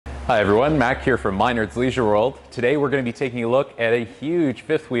Hi everyone, Mac here from Minard's Leisure World. Today we're going to be taking a look at a huge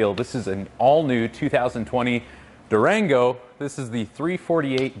fifth wheel. This is an all-new 2020 Durango. This is the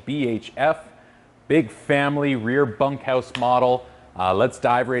 348 BHF, big family rear bunkhouse model. Let's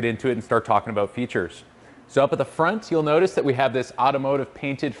dive right into it and start talking about features. So up at the front, you'll notice that we have this automotive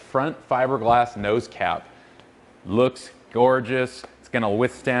painted front fiberglass nose cap. Looks gorgeous. It's going to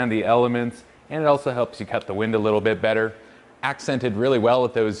withstand the elements, and it also helps you cut the wind a little bit better. Accented really well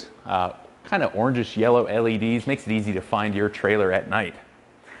with those kind of orangish yellow LEDs. Makes it easy to find your trailer at night.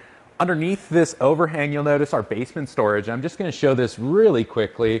 Underneath this overhang, you'll notice our basement storage. I'm just going to show this really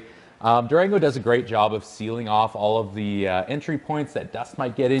quickly. Durango does a great job of sealing off all of the entry points that dust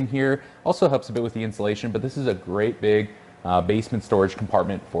might get in here. Also helps a bit with the insulation, but this is a great big basement storage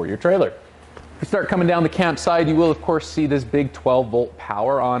compartment for your trailer. If we start coming down the campsite, you will of course see this big 12-volt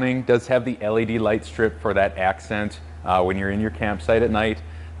power awning. Does have the LED light strip for that accent when you're in your campsite at night.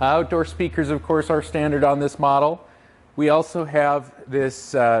 Outdoor speakers, of course, are standard on this model. We also have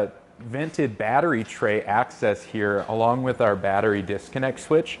this vented battery tray access here, along with our battery disconnect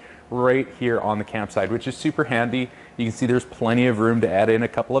switch right here on the campsite, which is super handy. You can see there's plenty of room to add in a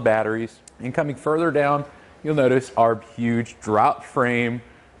couple of batteries. And coming further down, you'll notice our huge drop frame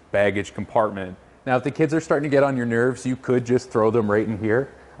baggage compartment. Now, if the kids are starting to get on your nerves, you could just throw them right in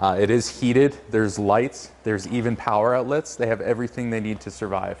here. It is heated, there's lights, there's even power outlets. They have everything they need to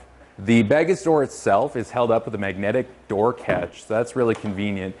survive. The baggage door itself is held up with a magnetic door catch, so that's really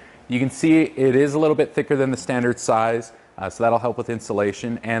convenient. You can see it is a little bit thicker than the standard size, so that'll help with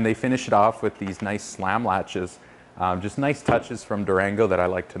insulation, and they finish it off with these nice slam latches. Just nice touches from Durango that I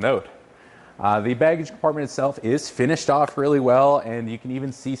like to note. The baggage compartment itself is finished off really well, and you can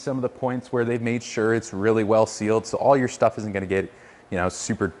even see some of the points where they've made sure it's really well sealed, so all your stuff isn't going to get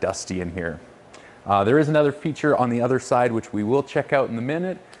super dusty in here. There is another feature on the other side which we will check out in a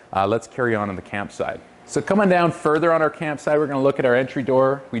minute. Let's carry on the campsite. So coming down further on our campsite, we're going to look at our entry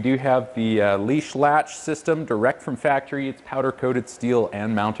door. We do have the leash latch system direct from factory. It's powder coated steel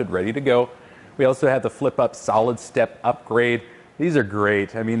and mounted, ready to go. We also have the flip up solid step upgrade. These are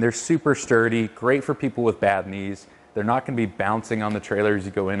great. I mean, they're super sturdy, great for people with bad knees. They're not going to be bouncing on the trailer as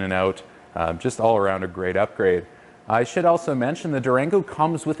you go in and out. Just all around a great upgrade. I should also mention the Durango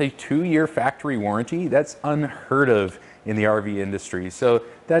comes with a 2-year factory warranty. That's unheard of in the RV industry. So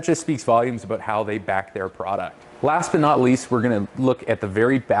that just speaks volumes about how they back their product. Last but not least, we're going to look at the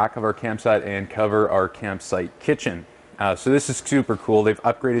very back of our campsite and cover our campsite kitchen. So this is super cool. They've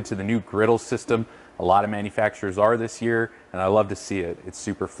upgraded to the new griddle system. A lot of manufacturers are this year, and I love to see it. It's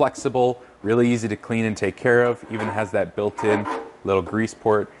super flexible, really easy to clean and take care of. Even has that built-in little grease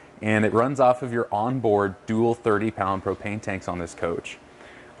port. And it runs off of your onboard dual 30-pound propane tanks on this coach.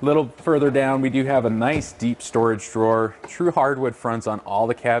 A little further down, we do have a nice deep storage drawer, true hardwood fronts on all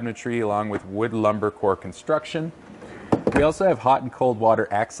the cabinetry, along with wood lumber core construction. We also have hot and cold water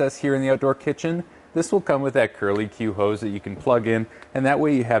access here in the outdoor kitchen. This will come with that curly Q hose that you can plug in, and that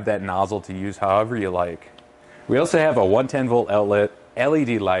way you have that nozzle to use however you like. We also have a 110-volt outlet,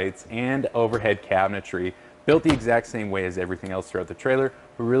 LED lights, and overhead cabinetry, built the exact same way as everything else throughout the trailer,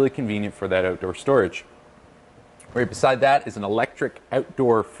 but really convenient for that outdoor storage. Right beside that is an electric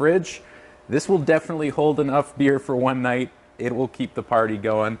outdoor fridge. This will definitely hold enough beer for one night. It will keep the party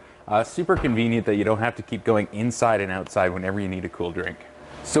going. Super convenient that you don't have to keep going inside and outside whenever you need a cool drink.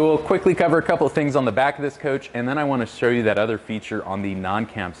 So we'll quickly cover a couple of things on the back of this coach, and then I want to show you that other feature on the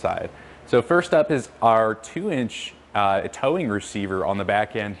non-camp side. So first up is our 2-inch towing receiver on the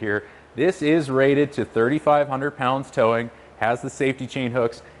back end here. This is rated to 3,500 pounds towing, has the safety chain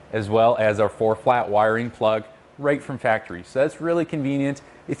hooks, as well as our 4-flat wiring plug right from factory. So that's really convenient.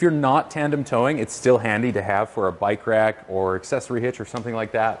 If you're not tandem towing, it's still handy to have for a bike rack or accessory hitch or something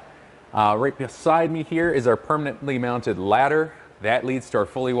like that. Right beside me here is our permanently mounted ladder. That leads to our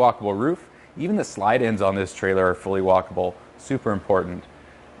fully walkable roof. Even the slide ends on this trailer are fully walkable. Super important.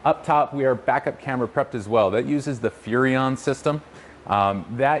 Up top, we are backup camera prepped as well. That uses the Furrion system.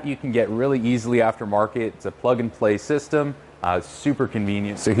 That you can get really easily aftermarket. It's a plug-and-play system, super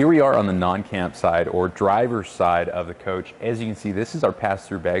convenient. So here we are on the non-camp side or driver's side of the coach. As you can see, this is our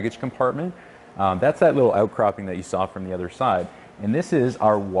pass-through baggage compartment. That's that little outcropping that you saw from the other side. And this is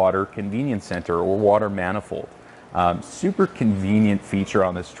our water convenience center or water manifold. Super convenient feature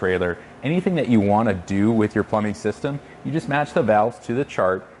on this trailer. Anything that you want to do with your plumbing system, you just match the valves to the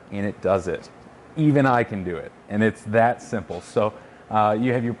chart and it does it. Even I can do it, and it's that simple. So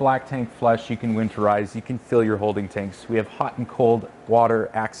you have your black tank flush, you can winterize, you can fill your holding tanks. We have hot and cold water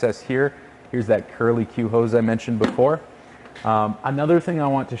access here. Here's that curly Q hose I mentioned before. Another thing I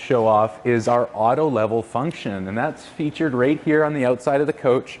want to show off is our auto level function, and that's featured right here on the outside of the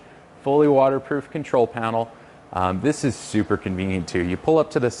coach. fully waterproof control panel. This is super convenient too. You pull up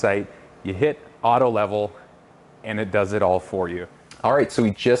to the site, you hit auto level, and it does it all for you. All right, so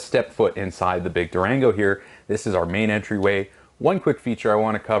we just stepped foot inside the big Durango here. This is our main entryway. One quick feature I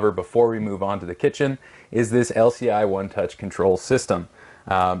want to cover before we move on to the kitchen is this LCI one-touch control system.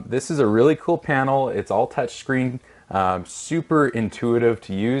 This is a really cool panel. It's all touchscreen, super intuitive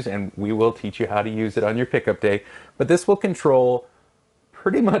to use, and we will teach you how to use it on your pickup day. But this will control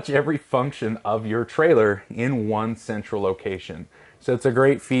pretty much every function of your trailer in one central location. So it's a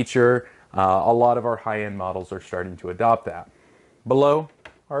great feature. A lot of our high-end models are starting to adopt that. Below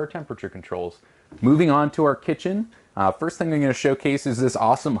are our temperature controls. Moving on to our kitchen, first thing I'm going to showcase is this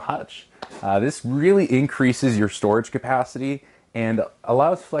awesome hutch. This really increases your storage capacity and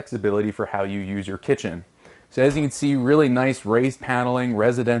allows flexibility for how you use your kitchen. So as you can see, really nice raised paneling,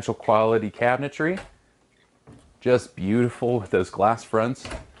 residential quality cabinetry. Just beautiful with those glass fronts.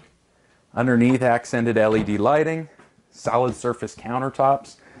 Underneath, accented LED lighting, solid surface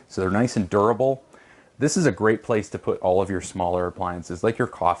countertops, so they're nice and durable. This is a great place to put all of your smaller appliances, like your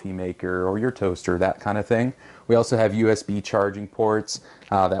coffee maker or your toaster, that kind of thing. We also have USB charging ports,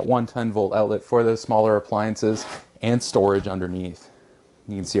 that 110 volt outlet for those smaller appliances, and storage underneath.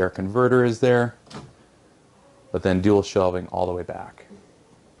 You can see our converter is there, but then dual shelving all the way back.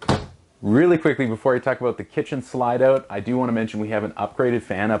 Really quickly, before I talk about the kitchen slide out, I do want to mention we have an upgraded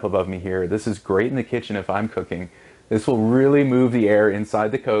fan up above me here. This is great in the kitchen if I'm cooking. This will really move the air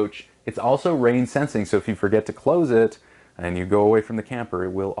inside the coach. It's also rain sensing, so if you forget to close it and you go away from the camper,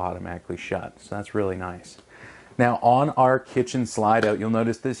 it will automatically shut. So that's really nice. Now on our kitchen slide out, you'll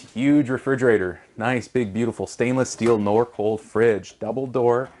notice this huge refrigerator. Nice, big, beautiful stainless steel Norcold fridge, double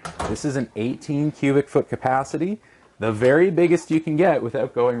door. This is an 18 cubic foot capacity, the very biggest you can get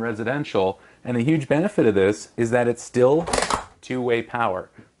without going residential. And the huge benefit of this is that it's still two-way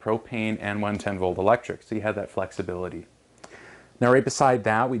power, propane and 110 volt electric, so you have that flexibility. Now right beside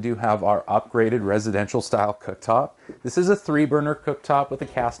that, we do have our upgraded residential style cooktop. This is a 3-burner cooktop with a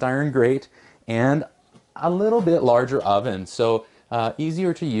cast iron grate and a little bit larger oven, so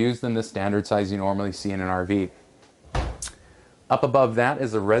easier to use than the standard size you normally see in an RV. Up above that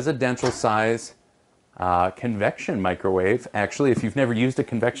is a residential size convection microwave. Actually, if you've never used a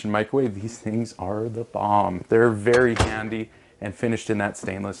convection microwave, these things are the bomb. They're very handy and finished in that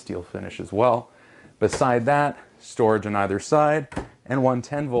stainless steel finish as well. Beside that, storage on either side, and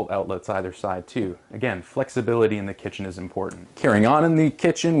 110 volt outlets either side too. Again, flexibility in the kitchen is important. Carrying on in the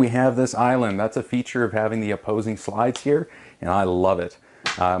kitchen, we have this island. That's a feature of having the opposing slides here, and I love it.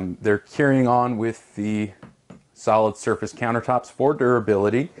 They're carrying on with the solid surface countertops for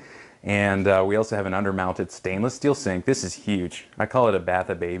durability, and we also have an undermounted stainless steel sink. This is huge. I call it a bath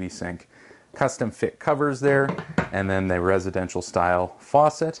a baby sink. Custom fit covers there, and then the residential style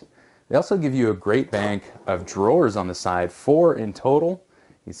faucet. They also give you a great bank of drawers on the side, 4 in total.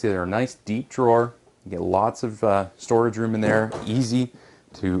 You see they're a nice deep drawer. You get lots of storage room in there, easy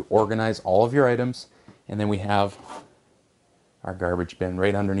to organize all of your items. And then we have our garbage bin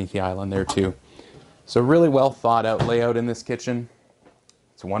right underneath the island there too. So really well thought out layout in this kitchen.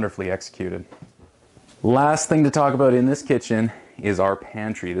 It's wonderfully executed. Last thing to talk about in this kitchen is our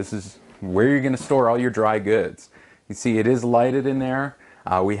pantry. This is where you're going to store all your dry goods. You see it is lighted in there.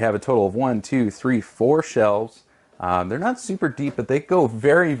 We have a total of 1, 2, 3, 4 shelves. They're not super deep, but they go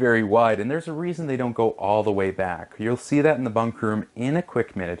very, very wide, and there's a reason they don't go all the way back. You'll see that in the bunk room in a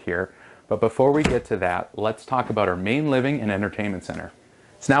quick minute here. But before we get to that, let's talk about our main living and entertainment center.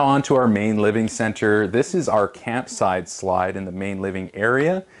 So now on to our main living center. This is our campside slide in the main living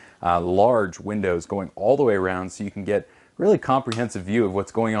area. Large windows going all the way around so you can get really comprehensive view of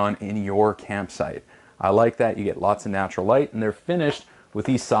what's going on in your campsite. I like that. You get lots of natural light, and they're finished with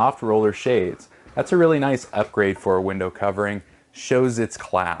these soft roller shades. That's a really nice upgrade for a window covering. Shows its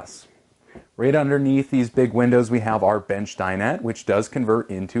class. Right underneath these big windows we have our bench dinette, which does convert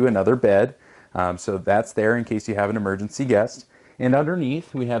into another bed. So that's there in case you have an emergency guest. And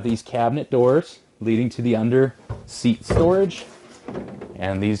underneath we have these cabinet doors leading to the under seat storage.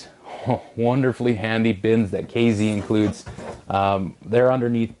 And these wonderfully handy bins that KZ includes. They're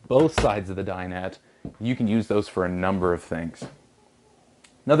underneath both sides of the dinette. You can use those for a number of things.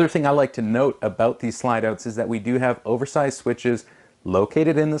 Another thing I like to note about these slide outs is that we do have oversized switches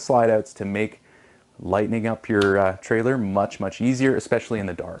located in the slide outs to make lighting up your trailer much, much easier, especially in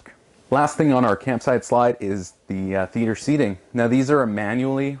the dark. Last thing on our campsite slide is the theater seating. Now these are a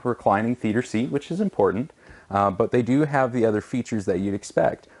manually reclining theater seat, which is important, but they do have the other features that you'd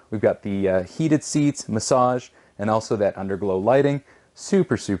expect. We've got the heated seats, massage, and also that underglow lighting.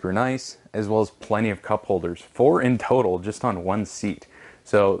 Super, super nice, as well as plenty of cup holders. 4 in total just on one seat.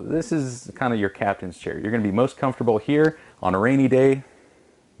 So this is kind of your captain's chair. You're going to be most comfortable here. On a rainy day,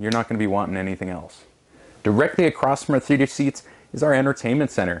 you're not going to be wanting anything else. Directly across from our theater seats is our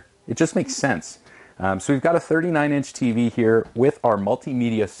entertainment center. It just makes sense. So we've got a 39-inch TV here with our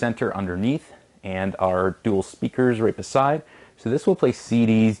multimedia center underneath and our dual speakers right beside. So this will play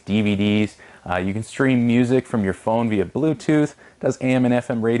CDs, DVDs. You can stream music from your phone via Bluetooth, does AM and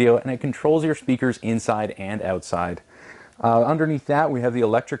FM radio, and it controls your speakers inside and outside. Underneath that, we have the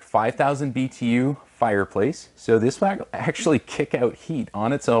electric 5,000 BTU fireplace. So this will actually kick out heat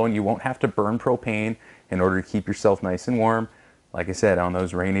on its own. You won't have to burn propane in order to keep yourself nice and warm, like I said, on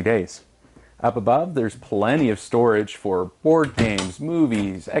those rainy days. Up above, there's plenty of storage for board games,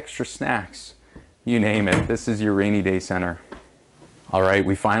 movies, extra snacks, you name it. This is your rainy day center. All right,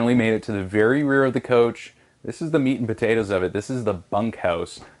 we finally made it to the very rear of the coach. This is the meat and potatoes of it. This is the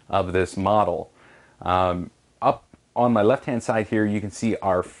bunkhouse of this model. Up on my left-hand side here, you can see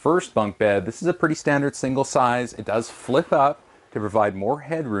our first bunk bed. This is a pretty standard single size. It does flip up to provide more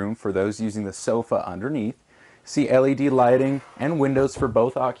headroom for those using the sofa underneath. See LED lighting and windows for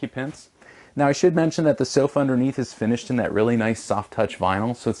both occupants. Now I should mention that the sofa underneath is finished in that really nice soft touch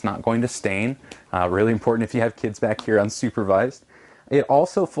vinyl, so it's not going to stain. Really important if you have kids back here unsupervised. It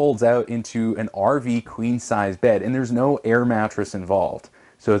also folds out into an RV queen size bed, and there's no air mattress involved.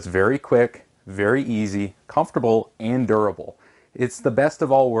 So it's very quick, very easy, comfortable, and durable. It's the best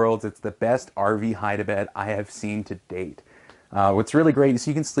of all worlds. It's the best RV hide-a-bed I have seen to date. What's really great is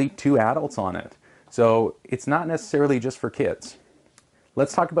you can sleep 2 adults on it. So it's not necessarily just for kids.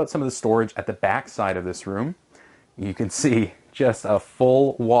 Let's talk about some of the storage at the back side of this room. You can see just a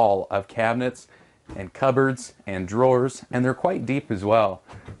full wall of cabinets and cupboards and drawers, and they're quite deep as well.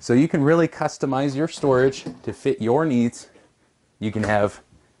 So you can really customize your storage to fit your needs. You can have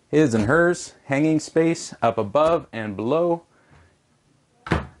his and hers, hanging space up above and below.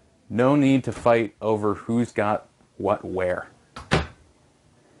 No need to fight over who's got what where.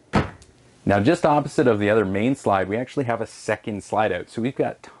 Now, just opposite of the other main slide, we actually have a second slide out. So we've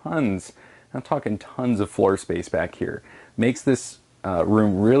got tons, I'm talking tons of floor space back here. Makes this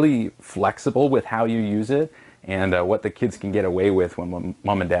room really flexible with how you use it and what the kids can get away with when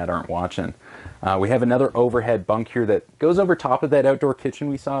mom and dad aren't watching. We have another overhead bunk here that goes over top of that outdoor kitchen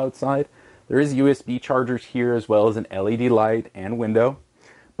we saw outside. There is USB chargers here as well as an LED light and window.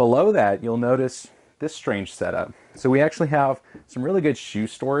 Below that, you'll notice this strange setup. So we actually have some really good shoe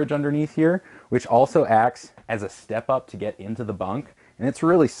storage underneath here, which also acts as a step up to get into the bunk, and it's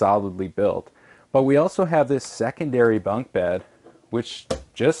really solidly built. But we also have this secondary bunk bed, which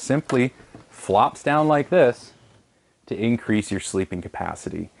just simply flops down like this to increase your sleeping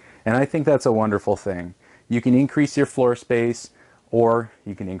capacity. And I think that's a wonderful thing. You can increase your floor space, or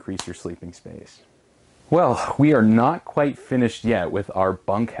you can increase your sleeping space. Well, we are not quite finished yet with our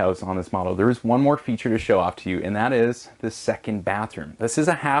bunkhouse on this model. There is one more feature to show off to you, and that is the second bathroom. This is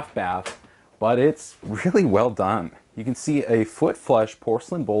a half bath, but it's really well done. You can see a foot flush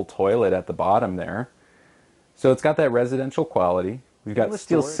porcelain bowl toilet at the bottom there. So it's got that residential quality. We've got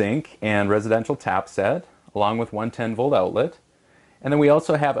steel sink and residential tap set, along with 110-volt outlet. And then we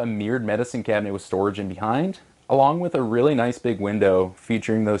also have a mirrored medicine cabinet with storage in behind, along with a really nice big window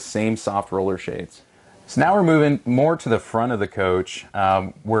featuring those same soft roller shades. So now we're moving more to the front of the coach.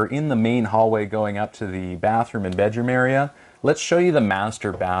 We're in the main hallway going up to the bathroom and bedroom area. Let's show you the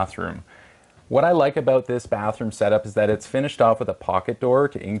master bathroom. What I like about this bathroom setup is that it's finished off with a pocket door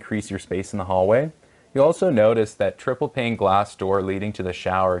to increase your space in the hallway. You'll also notice that triple pane glass door leading to the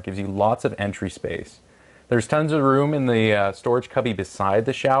shower gives you lots of entry space. There's tons of room in the storage cubby beside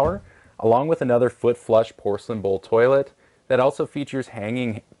the shower, along with another foot flush porcelain bowl toilet that also features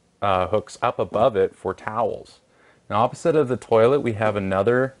hanging hooks up above it for towels. Now, opposite of the toilet, we have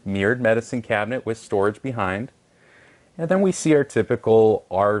another mirrored medicine cabinet with storage behind. And then we see our typical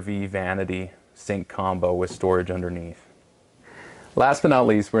RV vanity sink combo with storage underneath. Last but not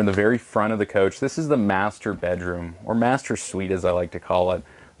least, we're in the very front of the coach. This is the master bedroom, or master suite as I like to call it.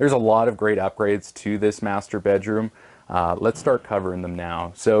 There's a lot of great upgrades to this master bedroom. Let's start covering them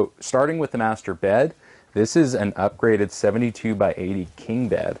now. So starting with the master bed, this is an upgraded 72 by 80 king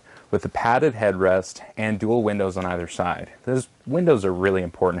bed with a padded headrest and dual windows on either side. Those windows are really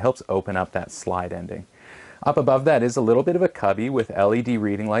important. It helps open up that slide ending. Up above that is a little bit of a cubby with LED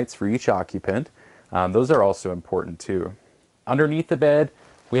reading lights for each occupant. Those are also important too. Underneath the bed,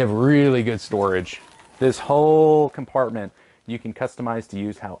 we have really good storage. This whole compartment you can customize to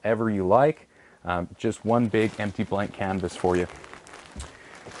use however you like. Just one big empty blank canvas for you.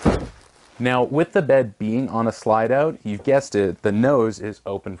 Now, with the bed being on a slide out, you've guessed it, the nose is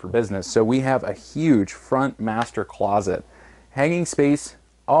open for business. So we have a huge front master closet. Hanging space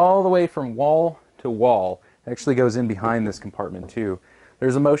all the way from wall to wall. It actually goes in behind this compartment too.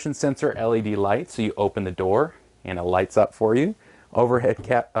 There's a motion sensor LED light, so you open the door and it lights up for you. Overhead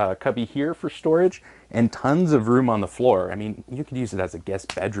cubby here for storage, and tons of room on the floor. I mean, you could use it as a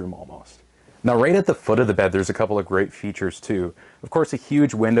guest bedroom almost. Now, right at the foot of the bed, there's a couple of great features too. Of course, a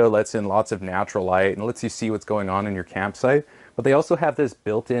huge window lets in lots of natural light and lets you see what's going on in your campsite. But they also have this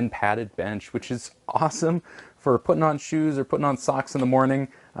built-in padded bench, which is awesome for putting on shoes or putting on socks in the morning.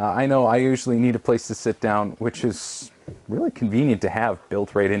 I know I usually need a place to sit down, which is really convenient to have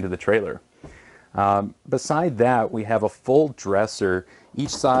built right into the trailer. Beside that, we have a full dresser. Each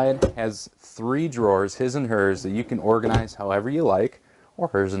side has 3 drawers, his and hers, that you can organize however you like, or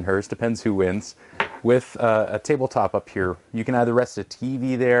hers and hers, depends who wins, with a tabletop up here. You can either rest a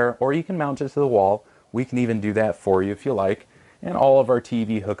TV there, or you can mount it to the wall. We can even do that for you if you like, and all of our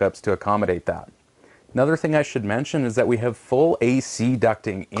TV hookups to accommodate that. Another thing I should mention is that we have full AC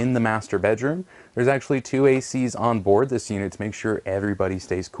ducting in the master bedroom. There's actually 2 ACs on board this unit to make sure everybody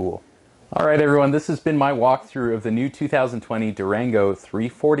stays cool. All right, everyone, this has been my walkthrough of the new 2020 Durango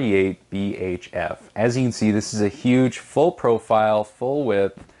 348 BHF. As you can see, this is a huge, full profile, full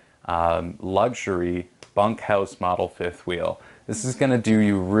width, luxury bunkhouse model fifth wheel. This is going to do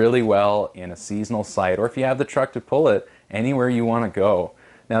you really well in a seasonal site, or if you have the truck to pull it anywhere you want to go.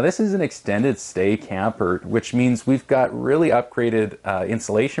 Now, this is an extended stay camper, which means we've got really upgraded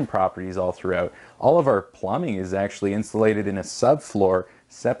insulation properties all throughout. All of our plumbing is actually insulated in a subfloor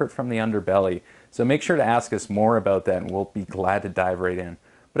separate from the underbelly. So make sure to ask us more about that and we'll be glad to dive right in.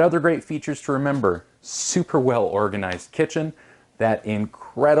 But other great features to remember: super well organized kitchen, that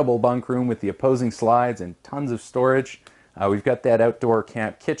incredible bunk room with the opposing slides and tons of storage. We've got that outdoor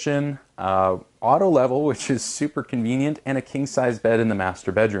camp kitchen, auto level, which is super convenient, and a king size bed in the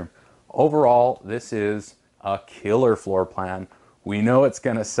master bedroom. Overall, this is a killer floor plan. We know it's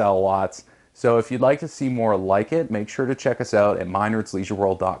going to sell lots. So if you'd like to see more like it, make sure to check us out at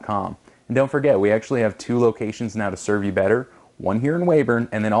minardsleisureworld.com. And don't forget, we actually have 2 locations now to serve you better. One here in Weyburn,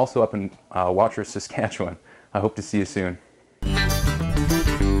 and then also up in Watrous, Saskatchewan. I hope to see you soon.